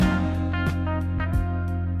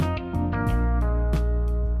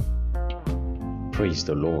Praise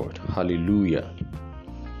the Lord. Hallelujah.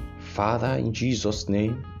 Father, in Jesus'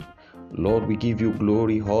 name, Lord, we give you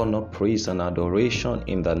glory, honor, praise, and adoration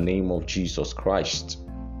in the name of Jesus Christ.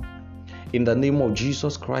 In the name of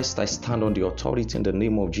Jesus Christ, I stand on the authority in the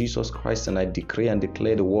name of Jesus Christ, and I decree and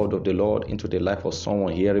declare the word of the Lord into the life of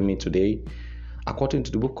someone hearing me today, according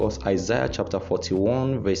to the book of Isaiah chapter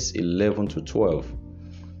 41, verse 11 to 12.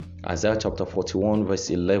 Isaiah chapter 41,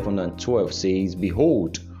 verse 11 and 12 says,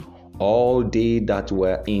 Behold, all they that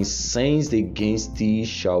were incensed against thee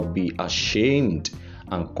shall be ashamed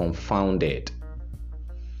and confounded.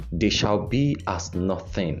 They shall be as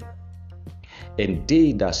nothing, and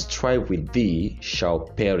they that strive with thee shall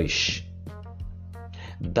perish.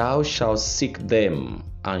 Thou shalt seek them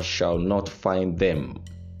and shalt not find them,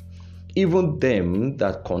 even them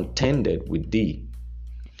that contended with thee.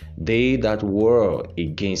 They that war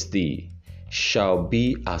against thee shall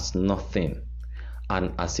be as nothing,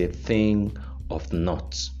 and as a thing of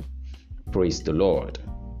naught. Praise the Lord.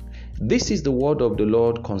 This is the word of the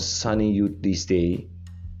Lord concerning you this day.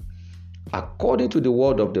 According to the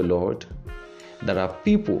word of the Lord, there are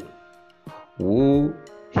people who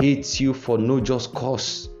hate you for no just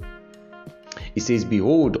cause. It says,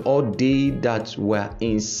 Behold, all they that were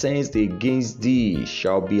incensed against thee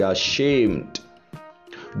shall be ashamed.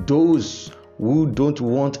 Those who don't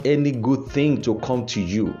want any good thing to come to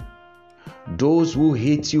you, those who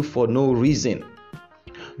hate you for no reason,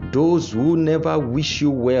 those who never wish you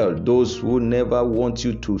well, those who never want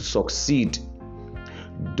you to succeed,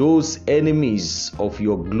 those enemies of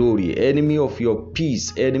your glory, enemy of your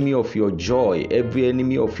peace, enemy of your joy, every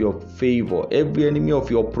enemy of your favor, every enemy of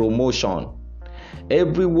your promotion,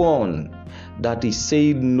 everyone that is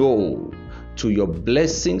saying no to your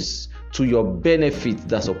blessings, to your benefits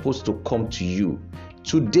that's supposed to come to you.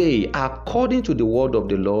 Today, according to the word of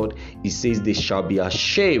the Lord, it says they shall be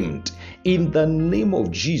ashamed in the name of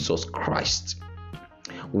Jesus Christ.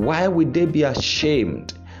 Why would they be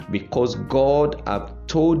ashamed? Because God has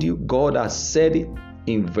told you, God has said it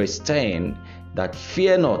in verse 10, that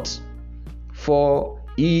fear not, for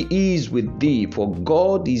He is with thee, for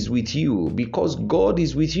God is with you. Because God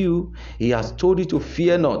is with you, He has told you to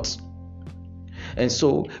fear not. And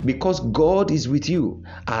so, because God is with you,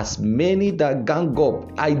 as many that gang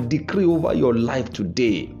up, I decree over your life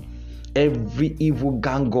today, every evil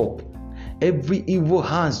gang up, every evil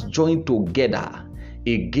hands joined together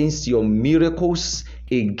against your miracles,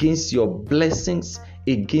 against your blessings,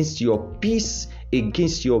 against your peace,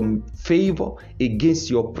 against your favor, against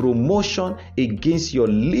your promotion, against your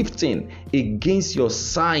lifting, against your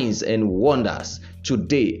signs and wonders.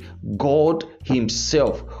 Today, God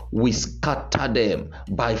Himself will scatter them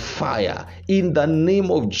by fire in the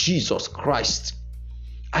name of Jesus Christ.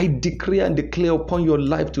 I decree and declare upon your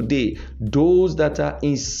life today, those that are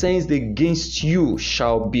incensed against you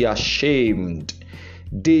shall be ashamed.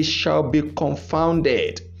 They shall be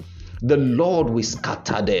confounded. The Lord will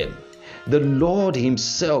scatter them. The Lord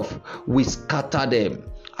Himself will scatter them.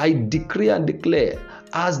 I decree and declare,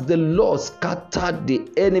 as the Lord scattered the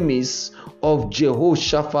enemies of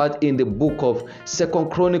Jehoshaphat in the book of 2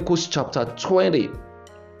 Chronicles chapter 20,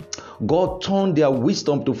 God turned their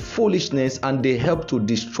wisdom to foolishness and they helped to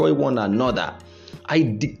destroy one another.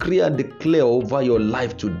 I decree and declare over your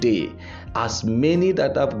life today, as many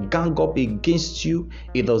that have gang up against you,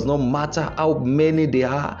 it does not matter how many they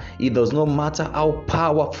are, it does not matter how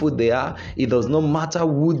powerful they are, it does not matter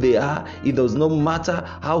who they are, it does not matter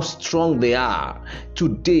how strong they are.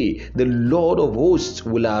 Today, the Lord of hosts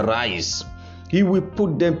will arise. He will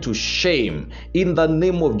put them to shame in the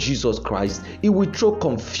name of Jesus Christ. He will throw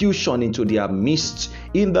confusion into their midst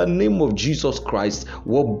in the name of Jesus Christ.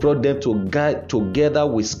 What brought them together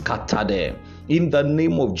will scatter them. In the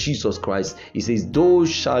name of Jesus Christ, He says, they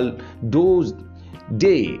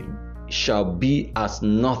shall be as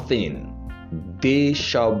nothing. They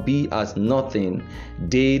shall be as nothing.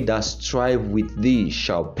 They that strive with thee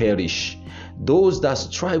shall perish. Those that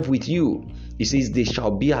strive with you, He says, they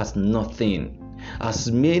shall be as nothing.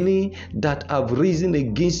 As many that have risen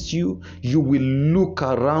against you, you will look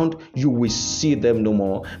around, you will see them no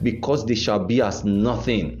more, because they shall be as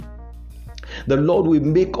nothing. The Lord will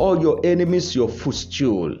make all your enemies your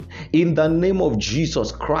footstool. In the name of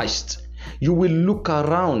Jesus Christ, you will look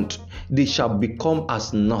around, they shall become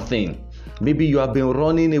as nothing. Maybe you have been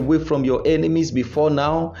running away from your enemies before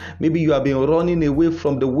now. Maybe you have been running away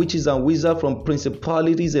from the witches and wizards, from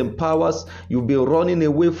principalities and powers. You've been running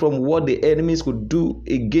away from what the enemies could do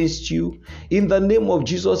against you. In the name of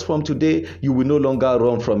Jesus, from today, you will no longer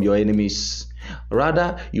run from your enemies.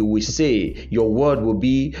 Rather, you will say, your word will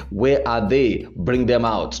be, where are they? Bring them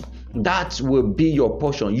out. That will be your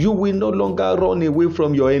portion. You will no longer run away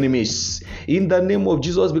from your enemies in the name of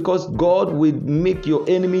Jesus, because God will make your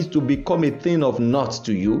enemies to become a thing of naught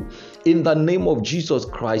to you in the name of Jesus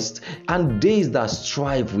Christ. And they that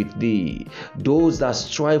strive with thee, those that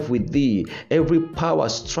strive with thee, every power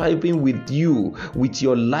striving with you, with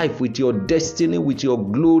your life, with your destiny, with your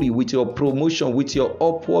glory, with your promotion, with your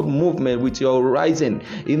upward movement, with your rising,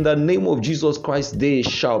 in the name of Jesus Christ, they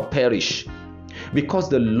shall perish. Because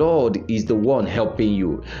the Lord is the one helping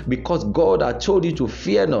you. Because God has told you to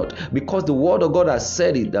fear not. Because the word of God has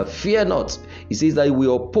said it, that fear not. He says that He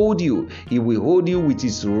will uphold you. He will hold you with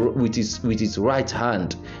his right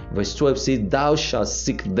hand. Verse 12 says, thou shalt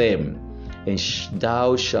seek them, and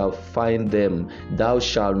thou shalt find them. Thou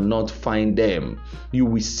shalt not find them. You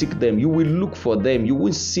will seek them. You will look for them. You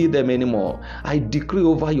won't see them anymore. I decree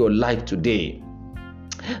over your life today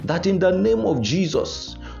that in the name of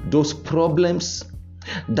Jesus, those problems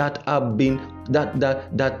that have been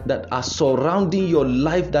that are surrounding your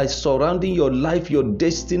life, that is surrounding your life, your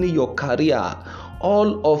destiny, your career,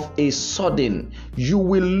 all of a sudden you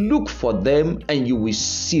will look for them and you will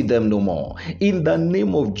see them no more. In the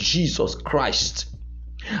name of Jesus Christ,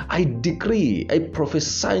 I decree, I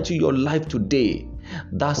prophesy to your life today,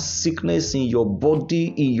 that sickness in your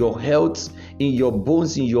body, in your health, in your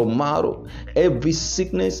bones, in your marrow, every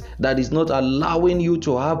sickness that is not allowing you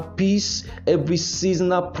to have peace, every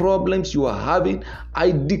seasonal problems you are having,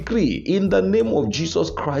 I decree in the name of Jesus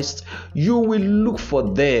Christ, you will look for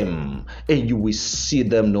them and you will see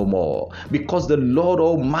them no more, because the Lord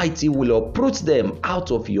Almighty will uproot them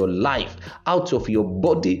out of your life, out of your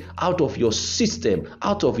body, out of your system,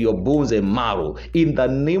 out of your bones and marrow, in the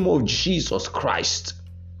name of Jesus Christ.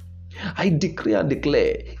 I decree and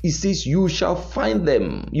declare, it says, you shall find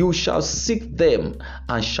them, you shall seek them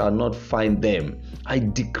and shall not find them. I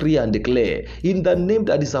decree and declare in the name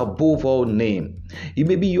that is above all name.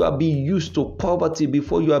 Maybe you have been used to poverty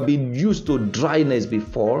before, you have been used to dryness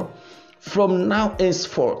before. From now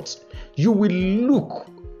henceforth, you will look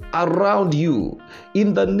around you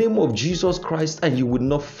in the name of Jesus Christ and you will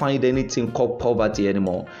not find anything called poverty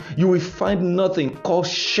anymore. You will find nothing called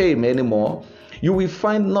shame anymore. You will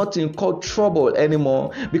find nothing called trouble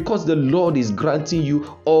anymore, because the Lord is granting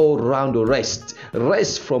you all round rest.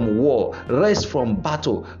 Rest from war, rest from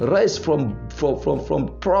battle, rest from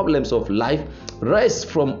problems of life, rest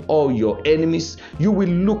from all your enemies. You will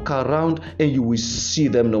look around and you will see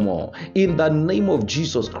them no more. In the name of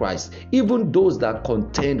Jesus Christ, even those that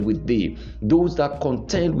contend with thee, those that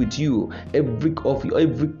contend with you, every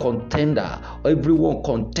contender, everyone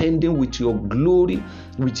contending with your glory,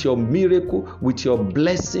 with your miracle, with your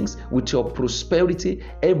blessings, with your prosperity,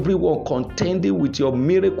 everyone contending with your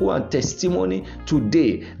miracle and testimony,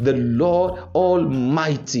 today the Lord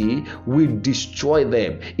Almighty will destroy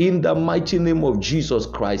them. In the mighty name of Jesus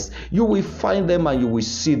Christ, you will find them and you will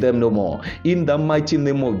see them no more. In the mighty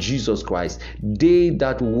name of Jesus Christ, they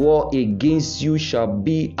that war against you shall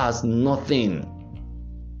be as nothing.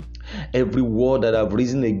 Every war that have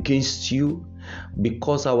risen against you,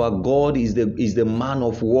 because our God is the man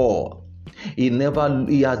of war. He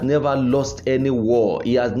has never lost any war.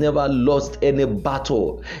 He has never lost any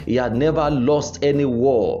battle. He has never lost any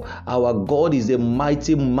war. Our God is a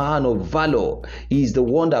mighty man of valor. He is the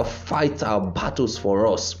one that fights our battles for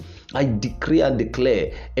us. I decree and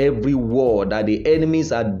declare, every war that the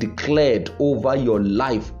enemies are declared over your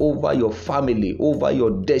life, over your family, over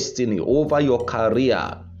your destiny, over your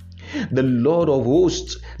career, the Lord of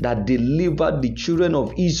hosts that delivered the children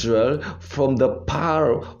of Israel from the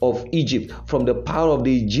power of Egypt, from the power of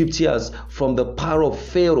the Egyptians, from the power of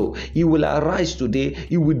Pharaoh, He will arise today.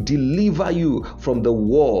 He will deliver you from the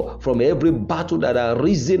war, from every battle that are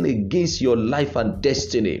risen against your life and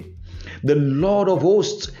destiny. The Lord of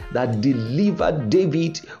hosts that delivered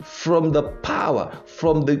David from the power,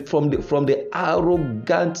 from the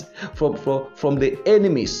arrogant, from the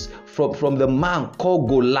enemies, from the man called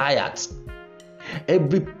Goliath.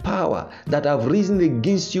 Every power that have risen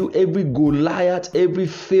against you, every Goliath, every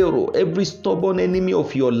Pharaoh, every stubborn enemy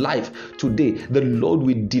of your life, today the Lord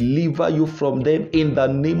will deliver you from them in the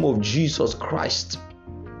name of Jesus Christ.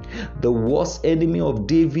 The worst enemy of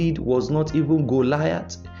David was not even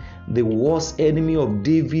Goliath. The worst enemy of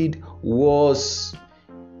David was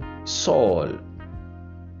Saul.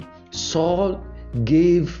 Saul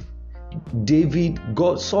gave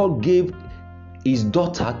his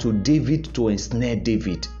daughter to David to ensnare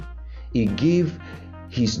David. He gave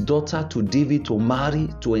his daughter to David to marry,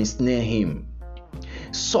 to ensnare him.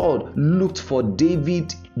 Saul looked for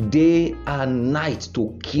David day and night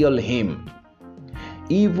to kill him.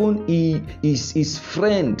 Even his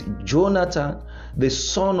friend Jonathan the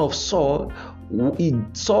son of Saul,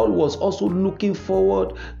 Saul was also looking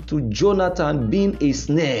forward to Jonathan being a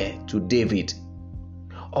snare to David.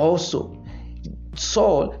 Also,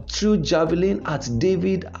 Saul threw javelin at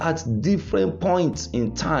David at different points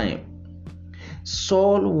in time.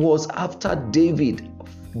 Saul was after David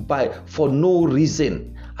for no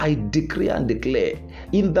reason. I decree and declare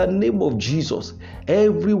in the name of Jesus,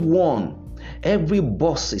 everyone, every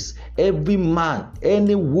bosses, every man,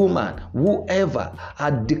 any woman, whoever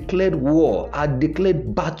had declared war, had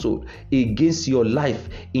declared battle against your life,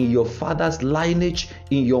 in your father's lineage,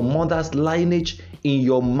 in your mother's lineage, in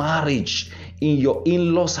your marriage, in your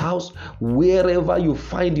in-laws' house, wherever you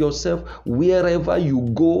find yourself, wherever you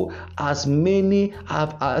go, as many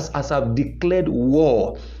as have declared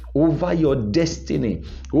war over your destiny,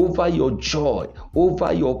 over your joy,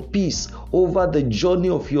 over your peace, over the journey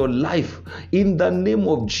of your life, in the name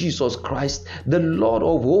of Jesus Christ, the Lord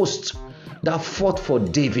of hosts that fought for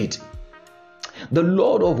David, the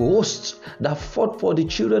Lord of hosts that fought for the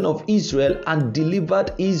children of Israel and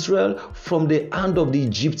delivered Israel from the hand of the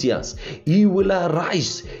Egyptians, he will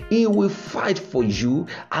arise, he will fight for you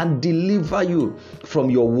and deliver you from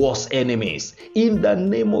your worst enemies, in the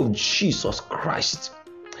name of Jesus Christ.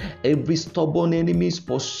 Every stubborn enemy is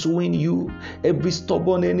pursuing you, every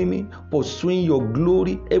stubborn enemy pursuing your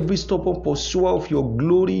glory, every stubborn pursuer of your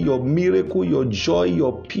glory, your miracle, your joy,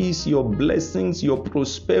 your peace, your blessings, your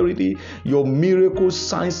prosperity, your miracles,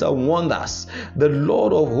 signs and wonders. The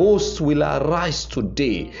Lord of hosts will arise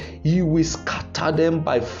today. He will scatter them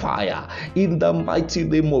by fire in the mighty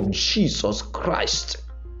name of Jesus Christ.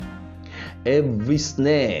 Every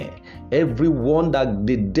snare, every one that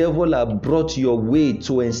the devil has brought your way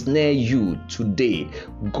to ensnare you today,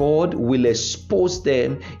 God will expose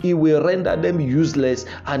them. He will render them useless,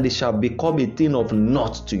 and they shall become a thing of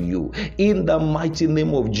naught to you, in the mighty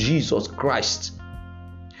name of Jesus Christ.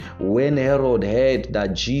 When Herod heard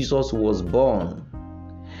that Jesus was born,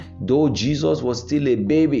 though Jesus was still a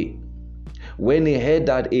baby, when he heard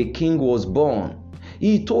that a king was born,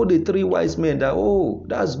 he told the three wise men that, oh,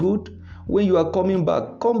 that's good. When you are coming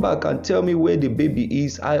back, come back and tell me where the baby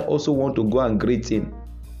is. I also want to go and greet him.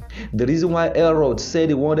 The reason why Herod said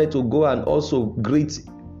he wanted to go and also greet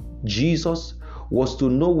Jesus was to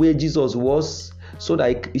know where Jesus was, so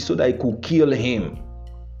that he could kill him.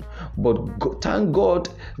 But thank God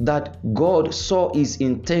that God saw his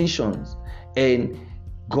intentions and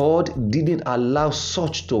God didn't allow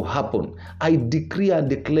such to happen. I decree and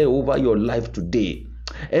declare over your life today,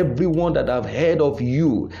 everyone that have heard of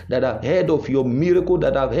you, that have heard of your miracle,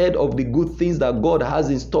 that have heard of the good things that God has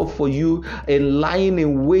in store for you, and lying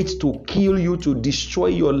in wait to kill you, to destroy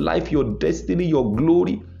your life, your destiny, your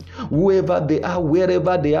glory, whoever they are,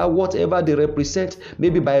 wherever they are, whatever they represent,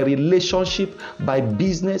 maybe by relationship, by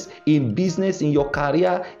business, in your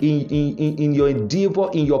career, in your endeavor,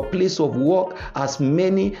 in your place of work, as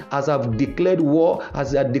many as have declared war,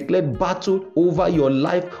 as they have declared battle over your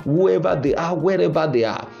life, whoever they are, wherever they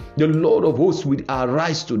are, the Lord of hosts will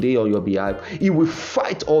arise today on your behalf. He will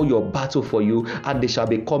fight all your battle for you, and they shall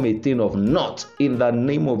become a thing of naught, in the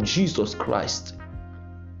name of Jesus Christ.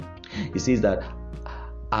 He says that,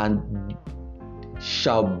 and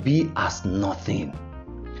shall be as nothing,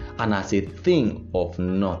 and as a thing of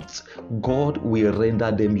naught. God will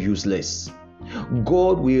render them useless.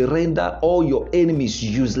 God will render all your enemies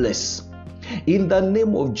useless. In the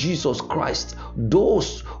name of Jesus Christ,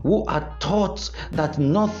 those who are taught that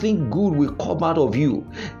nothing good will come out of you,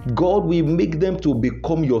 God will make them to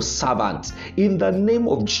become your servants. In the name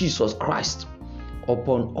of Jesus Christ,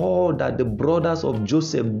 upon all that the brothers of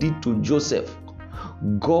Joseph did to Joseph,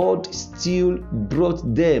 God still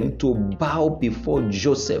brought them to bow before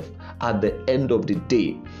Joseph at the end of the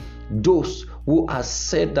day. Those who have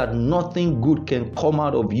said that nothing good can come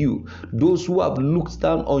out of you, those who have looked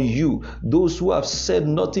down on you, those who have said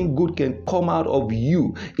nothing good can come out of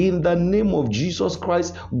you, in the name of Jesus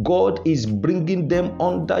Christ, God is bringing them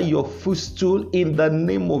under your footstool. In the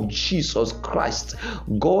name of Jesus Christ,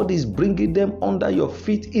 God is bringing them under your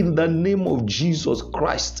feet. In the name of Jesus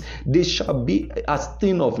Christ, they shall be as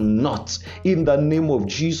thing of naught. In the name of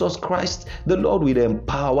Jesus Christ, the Lord will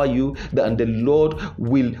empower you, and the Lord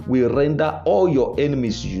will render all your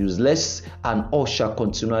enemies useless, and all shall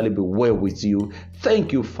continually be well with you.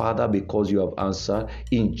 Thank you, Father, because you have answered.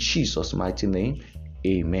 In Jesus' mighty name,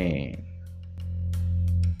 amen.